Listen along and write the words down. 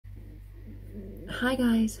Hi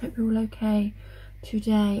guys, hope you're all okay.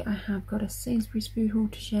 Today I have got a Sainsbury's food haul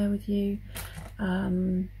to share with you.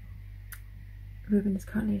 Ruben is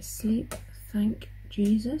currently asleep, thank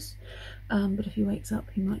Jesus, but if he wakes up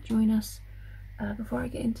he might join us. Before I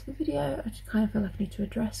get into the video, I just kind of feel like I need to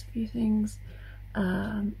address a few things.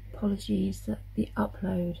 Apologies that the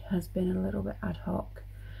upload has been a little bit ad hoc.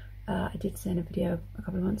 I did say in a video a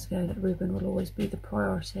couple of months ago that Ruben will always be the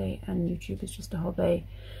priority and YouTube is just a hobby.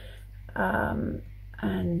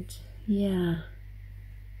 And yeah,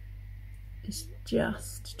 it's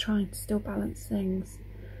just trying to still balance things.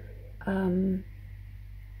 Not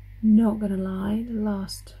gonna lie, the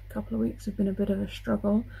last couple of weeks have been a bit of a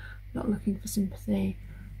struggle. Not looking for sympathy.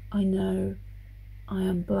 I know I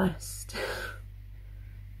am blessed.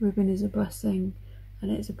 Ruben is a blessing and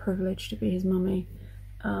it's a privilege to be his mummy,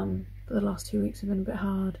 but the last 2 weeks have been a bit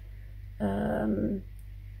hard.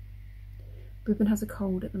 Ruben has a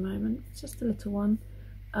cold at the moment. It's just a little one,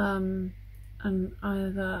 and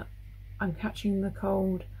either I'm catching the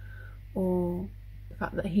cold or the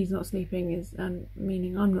fact that he's not sleeping is, and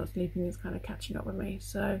meaning I'm not sleeping, is kind of catching up with me.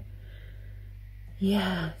 So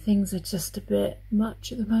yeah, things are just a bit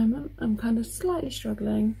much at the moment. I'm kind of slightly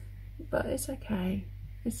struggling, but it's okay.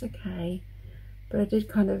 It's okay. But I did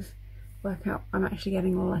kind of work out I'm actually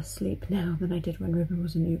getting less sleep now than I did when Ruben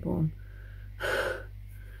was a newborn.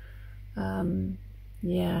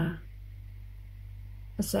 Yeah,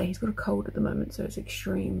 I say he's got a cold at the moment, so it's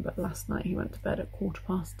extreme, but last night he went to bed at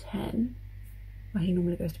 10:15, where he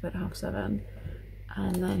normally goes to bed at 7:30,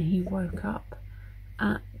 and then he woke up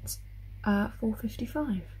at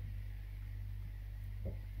 4:55,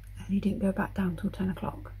 and he didn't go back down till 10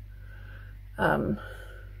 o'clock. And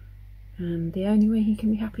the only way he can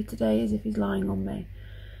be happy today is if he's lying on me,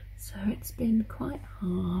 so it's been quite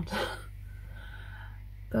hard.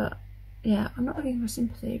 But yeah, I'm not looking for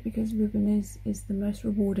sympathy because Ruben is the most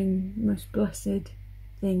rewarding, most blessed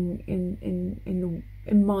thing in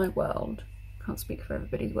my world. Can't speak for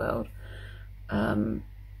everybody's world. But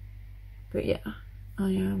yeah,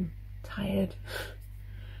 I am tired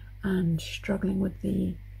and struggling with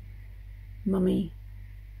the mummy,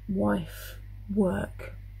 wife,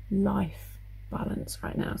 work, life balance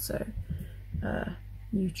right now. So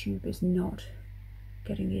YouTube is not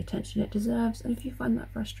getting the attention it deserves, and if you find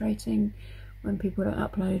that frustrating when people don't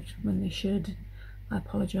upload when they should, I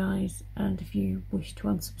apologise, and if you wish to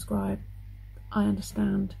unsubscribe, I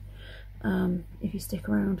understand. If you stick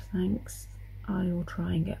around, thanks. I will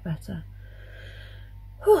try and get better.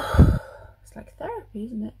 Whew. It's like therapy,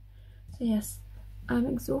 isn't it? So yes, I'm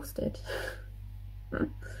exhausted. There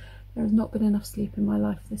has not been enough sleep in my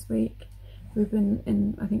life this week. Ruben,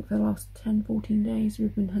 I think for the last 10-14 days,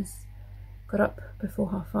 Ruben has got up before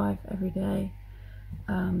 5:30 every day.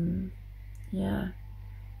 Yeah, I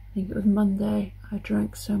think it was Monday. I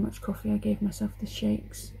drank so much coffee I gave myself the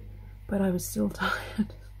shakes, but I was still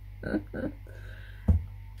tired.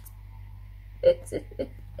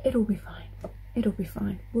 It'll be fine. It'll be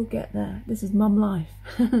fine. We'll get there. This is mum life.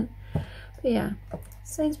 But yeah,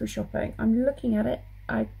 Sainsbury shopping. I'm looking at it.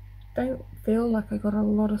 I don't feel like I got a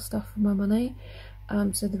lot of stuff for my money.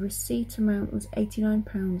 So the receipt amount was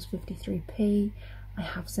 £89.53p. I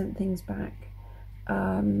have sent things back.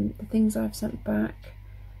 The things I've sent back,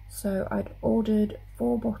 so I'd ordered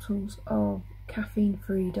 4 bottles of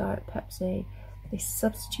caffeine-free Diet Pepsi. They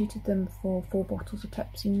substituted them for 4 bottles of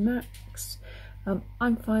Pepsi Max.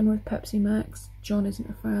 I'm fine with Pepsi Max. John isn't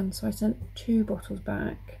a fan, so I sent 2 bottles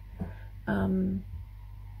back. And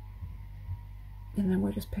then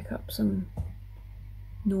we'll just pick up some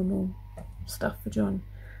normal stuff for John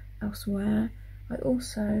elsewhere. I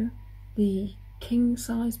also, the king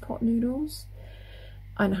size pot noodles,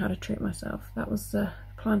 I know how to treat myself. That was the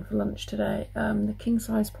plan for lunch today. The king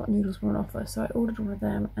size pot noodles were on offer, so I ordered one of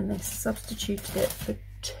them and they substituted it for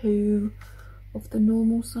 2 of the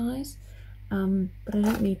normal size, but I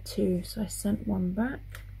don't need 2, so I sent 1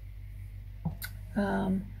 back.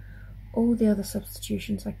 All the other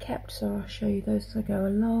substitutions I kept, so I'll show you those as I go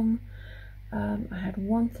along. I had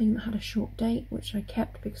one thing that had a short date, which I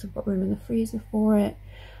kept because I've got room in the freezer for it.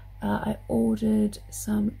 I ordered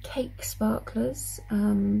some cake sparklers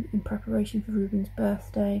in preparation for Ruben's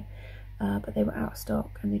birthday, but they were out of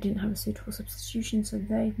stock and they didn't have a suitable substitution, so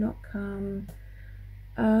they've not come.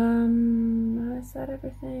 Is that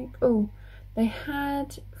everything? Oh, they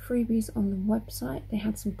had freebies on the website. They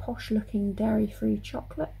had some posh looking dairy-free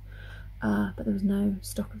chocolate, but there was no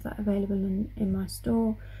stock of that available in my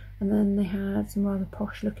store. And then they had some rather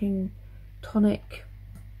posh looking tonic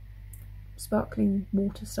sparkling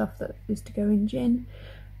water stuff that is to go in gin,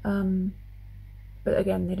 but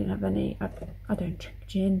again they didn't have any. I don't drink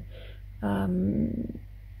gin, And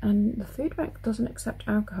the food bank doesn't accept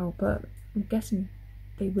alcohol, but I'm guessing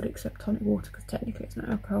they would accept tonic water because technically it's not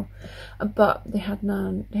alcohol. But they had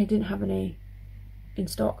none. They didn't have any in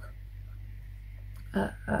stock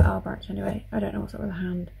at our branch anyway. I don't know what's up with the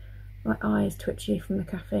hand. My eyes twitchy from the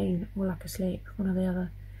caffeine or lack of sleep, one or the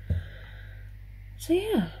other. So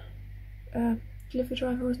yeah, delivery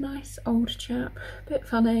driver was nice, old chap, a bit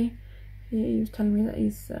funny. He was telling me that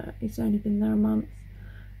he's only been there a month,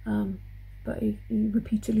 but he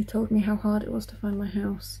repeatedly told me how hard it was to find my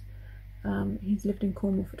house. He's lived in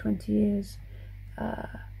Cornwall for 20 years.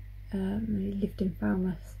 He lived in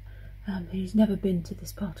Falmouth. He's never been to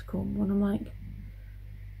this part of Cornwall, and I'm like,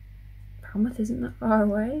 Falmouth isn't that far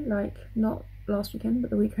away. Like, not last weekend,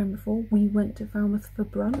 but the weekend before, we went to Falmouth for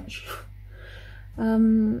brunch.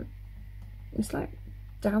 It's like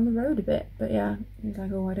down the road a bit, but yeah, he's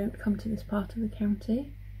like, oh, I don't come to this part of the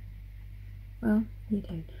county. Well, you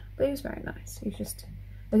do. But he was very nice. He was just,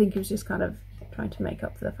 I think he was just kind of trying to make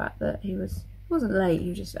up for the fact that he wasn't late, he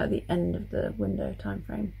was just at the end of the window time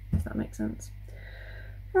frame, if that makes sense.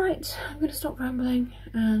 Right, I'm going to stop rambling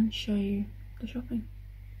and show you the shopping.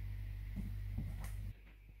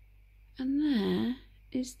 And there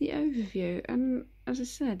is the overview, and as I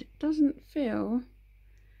said, it doesn't feel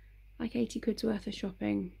like 80 quid's worth of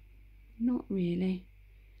shopping. Not really.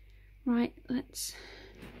 Right, let's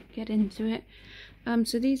get into it.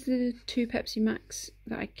 So these are the 2 Pepsi Max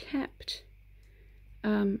that I kept.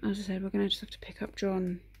 As I said, we're going to just have to pick up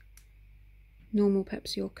John normal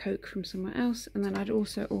Pepsi or Coke from somewhere else, and then I'd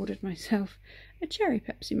also ordered myself a cherry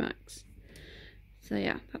Pepsi Max. So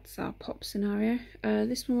yeah, that's our pop scenario.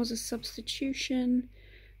 This one was a substitution.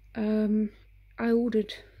 I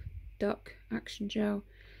ordered Duck Action Gel.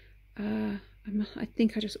 I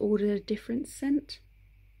think I just ordered a different scent.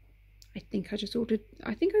 I think I ordered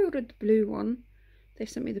the blue one. They've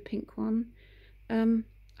sent me the pink one.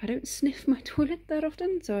 I don't sniff my toilet that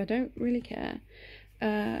often, so I don't really care.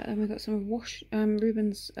 And we've got some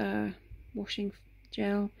Ruben's washing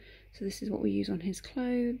gel. So this is what we use on his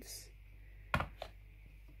clothes.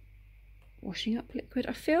 Washing up liquid.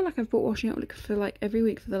 I feel like I've bought washing up liquid for like every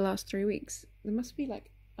week for the last 3 weeks. There must be like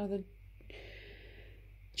either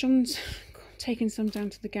John's taken some down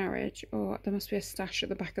to the garage, or there must be a stash at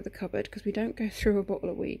the back of the cupboard, because we don't go through a bottle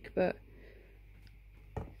a week, but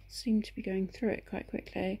seem to be going through it quite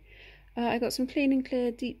quickly. I got some Clean and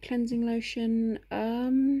Clear deep cleansing lotion.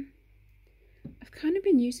 I've kind of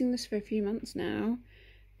been using this for a few months now.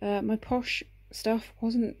 My Posh stuff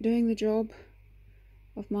wasn't doing the job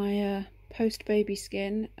of my post-baby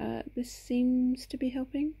skin. This seems to be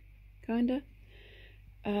helping, kinda.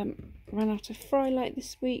 Ran out of Fry Light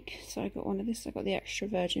this week, so I got one of this. I got the extra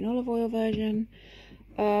virgin olive oil version.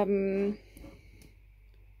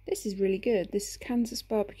 This is really good. This is Kansas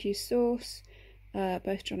barbecue sauce.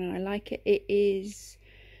 Both John and I like it. It is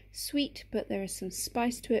sweet, but there is some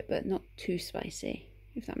spice to it, but not too spicy,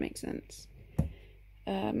 if that makes sense.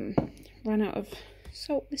 Ran out of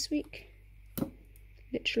salt this week.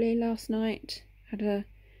 Literally last night had a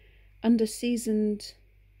under-seasoned,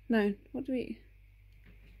 no, what do we,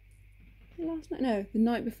 last night, no, the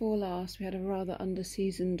night before last we had a rather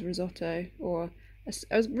under-seasoned risotto, or a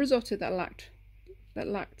risotto that lacked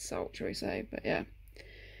salt, shall we say, but yeah.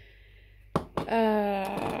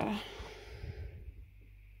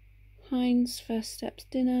 Heinz First Steps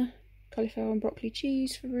dinner, cauliflower and broccoli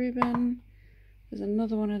cheese for Ruben. There's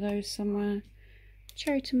another one of those somewhere.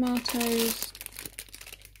 Cherry tomatoes.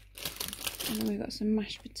 And then we've got some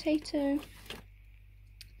mashed potato.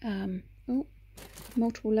 Oh,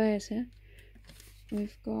 multiple layers here.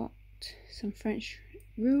 We've got some French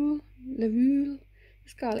roux,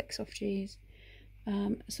 it's garlic soft cheese.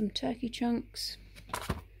 Some turkey chunks.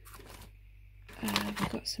 We've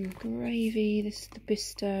got some gravy. This is the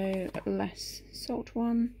Bisto less salt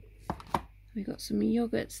one. We've got some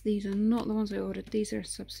yogurts. These are not the ones I ordered. These are a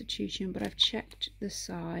substitution, but I've checked the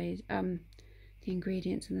size, the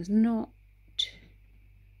ingredients, and there's not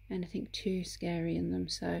anything too scary in them.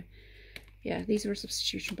 So yeah, these are a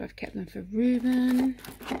substitution, but I've kept them for Ruben.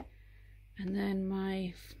 And then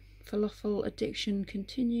my falafel addiction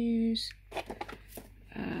continues.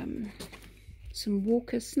 Some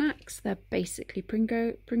Walker snacks. They're basically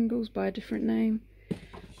Pringles by a different name.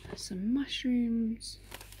 Some mushrooms,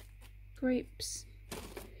 grapes,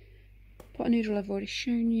 pot noodle I've already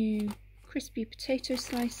shown you, crispy potato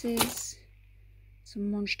slices, some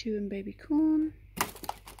Monge 2 and baby corn,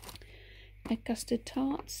 egg custard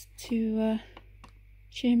tarts to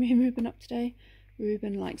cheer me and Ruben up today.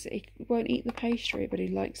 Ruben likes it. He won't eat the pastry, but he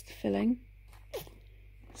likes the filling.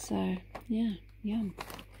 So yeah, yum.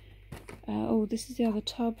 Oh, this is the other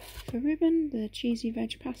tub for Ruben, the cheesy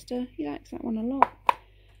veg pasta. He likes that one a lot.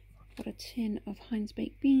 Got a tin of Heinz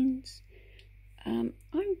baked beans.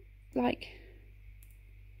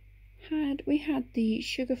 We had the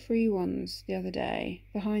sugar-free ones the other day,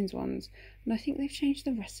 the Heinz ones, and I think they've changed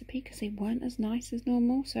the recipe because they weren't as nice as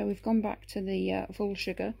normal, so we've gone back to the full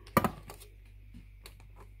sugar.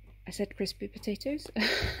 I said crispy potatoes.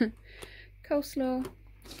 Coleslaw.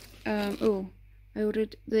 Oh, I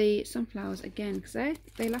ordered the sunflowers again because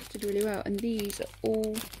they lasted really well, and these are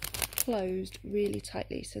all closed really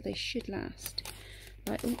tightly, so they should last.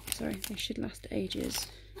 Like, oh, sorry, they should last ages.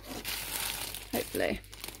 Hopefully.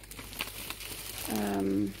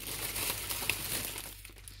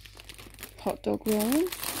 Hot dog roll,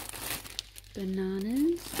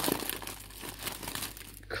 bananas,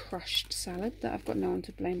 crushed salad that I've got no one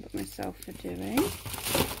to blame but myself for doing.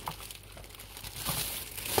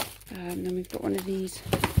 Then we've got one of these.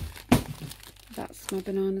 That's my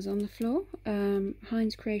bananas on the floor.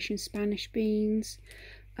 Heinz Creation Spanish beans.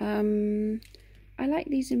 I like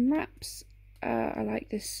these in wraps. I like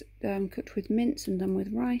this cooked with mince and done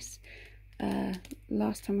with rice.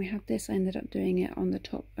 Last time we had this, I ended up doing it on the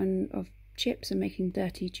top of chips and making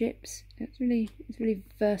dirty chips. It's really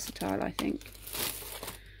versatile, I think.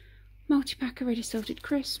 Multi-pack of ready salted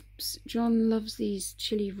crisps. John loves these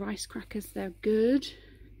chili rice crackers. They're good.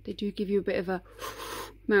 They do give you a bit of a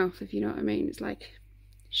mouth, if you know what I mean. It's like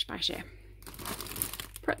spicy.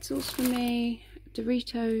 Pretzels for me.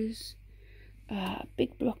 Doritos. A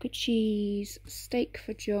big block of cheese. Steak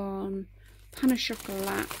for John. Pan au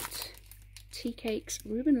chocolat. Tea cakes.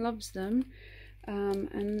 Ruben loves them.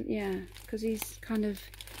 And yeah, because he's kind of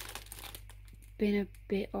been a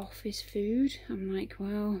bit off his food, I'm like,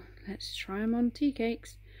 well, let's try them on tea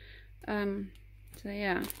cakes. So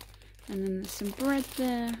yeah, and then there's some bread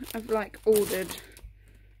there. I've like ordered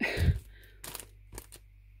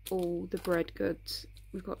all the bread goods.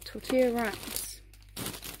 We've got tortilla wraps,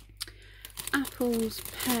 apples,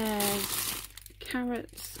 pears,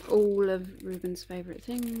 carrots, all of Ruben's favourite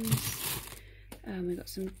things. We've got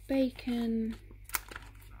some bacon,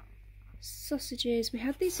 sausages. We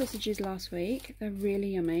had these sausages last week. They're really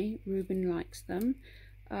yummy. Ruben likes them.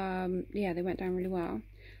 Yeah, they went down really well.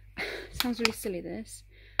 Sounds really silly, this.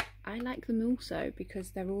 I like them also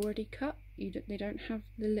because they're already cut. They don't have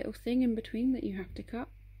the little thing in between that you have to cut.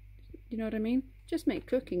 You know what I mean? Just make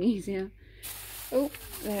cooking easier. Oh,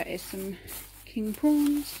 there is some king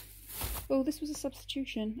prawns. Oh, this was a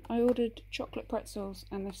substitution. I ordered chocolate pretzels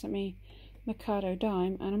and they've sent me Mercado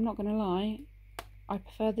Dime, and I'm not going to lie, I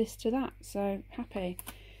prefer this to that, so happy.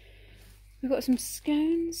 We've got some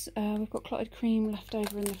scones. We've got clotted cream left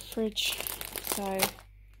over in the fridge, so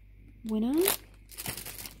winner.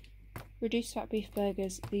 Reduced fat beef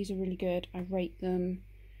burgers. These are really good. I rate them.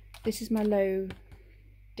 This is my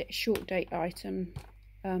short date item.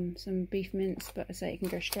 Some beef mince, but I say it can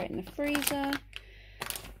go straight in the freezer.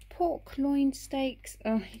 Pork loin steaks.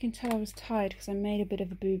 Oh, you can tell I was tired because I made a bit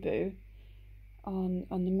of a boo-boo on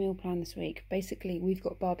the meal plan this week. Basically, we've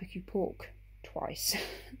got barbecue pork twice.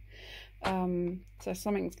 So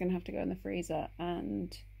something's going to have to go in the freezer,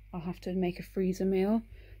 and I'll have to make a freezer meal.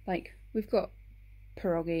 Like, we've got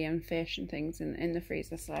pierogi and fish and things in the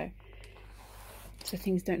freezer, so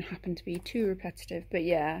things don't happen to be too repetitive. But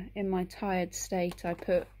yeah, in my tired state, I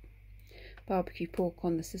put barbecue pork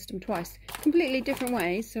on the system twice, completely different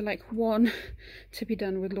ways. So like one to be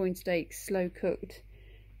done with loin steaks, slow cooked,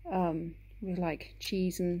 with like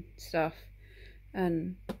cheese and stuff,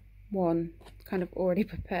 and one kind of already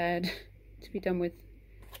prepared to be done with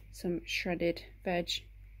some shredded veg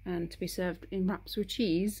and to be served in wraps with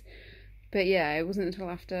cheese. But yeah, it wasn't until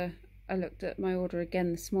after I looked at my order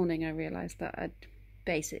again this morning I realised that I'd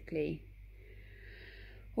basically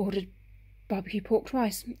ordered barbecue pork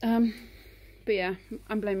twice. But yeah,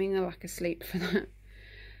 I'm blaming a lack of sleep for that.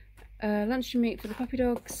 Luncheon meat for the puppy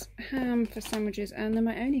dogs, ham for sandwiches, and then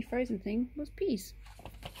my only frozen thing was peas.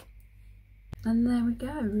 And there we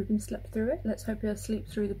go, Ruben slept through it. Let's hope he'll sleep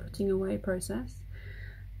through the putting away process.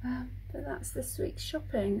 But that's this week's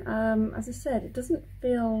shopping. As I said, it doesn't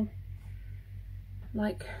feel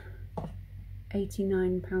like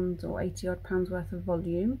 £89 or 80 odd pounds worth of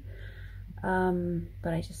volume.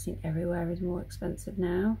 But I just think everywhere is more expensive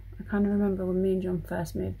now. I kind of remember when me and John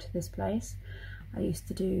first moved to this place, I used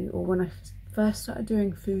to do, or when I first started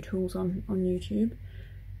doing food hauls on YouTube,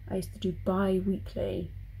 I used to do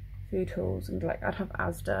bi-weekly food hauls, and like I'd have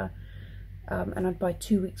ASDA, and I'd buy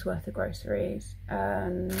 2 weeks worth of groceries,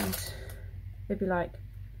 and it'd be like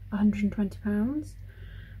 £120.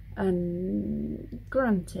 And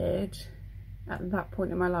granted, at that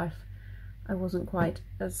point in my life, I wasn't quite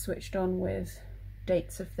as switched on with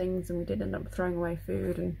dates of things, and we did end up throwing away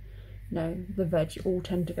food, and you know, the veg all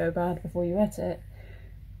tend to go bad before you eat it.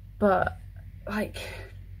 But like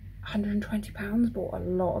 £120 bought a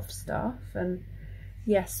lot of stuff, and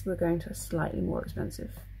yes, we're going to a slightly more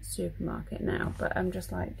expensive supermarket now, but I'm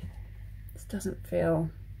just like, this doesn't feel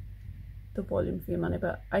the volume for your money.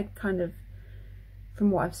 But I kind of,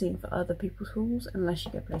 from what I've seen for other people's hauls, unless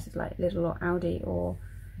you go places like Lidl or Aldi, or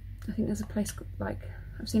I think there's a place like,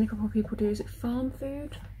 I've seen a couple of people do, is it farm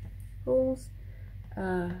food hauls?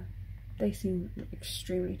 They seem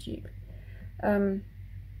extremely cheap.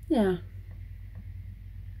 Yeah,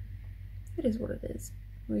 it is what it is.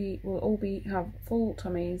 We will all have full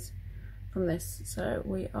tummies from this, so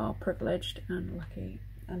we are privileged and lucky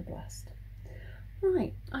and blessed.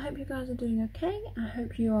 Right, I hope you guys are doing okay. I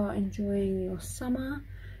hope you are enjoying your summer.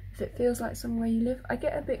 If it feels like summer where you live, I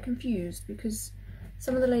get a bit confused because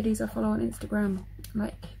some of the ladies I follow on Instagram,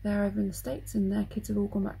 like they're over in the States and their kids have all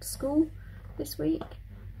gone back to school this week,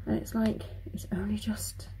 and it's like, it's only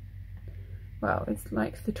just, well, it's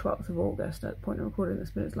like the 12th of August at the point of recording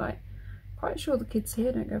this, but it's like, quite sure the kids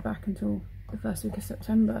here don't go back until the first week of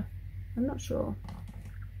September. I'm not sure,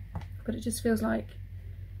 but it just feels like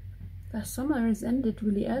their summer is ended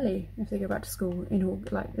really early if they go back to school in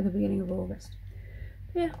like at the beginning of August.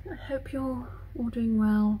 But yeah, I hope you're all doing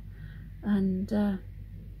well and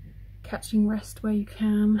catching rest where you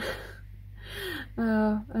can.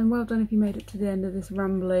 And well done if you made it to the end of this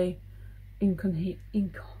rambly I can't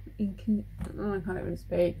even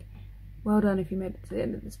speak. Well done if you made it to the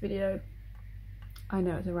end of this video. I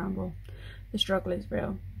know it's a ramble. The struggle is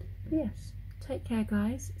real. But yes, take care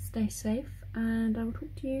guys, stay safe, and I will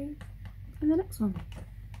talk to you in the next one.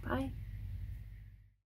 Bye.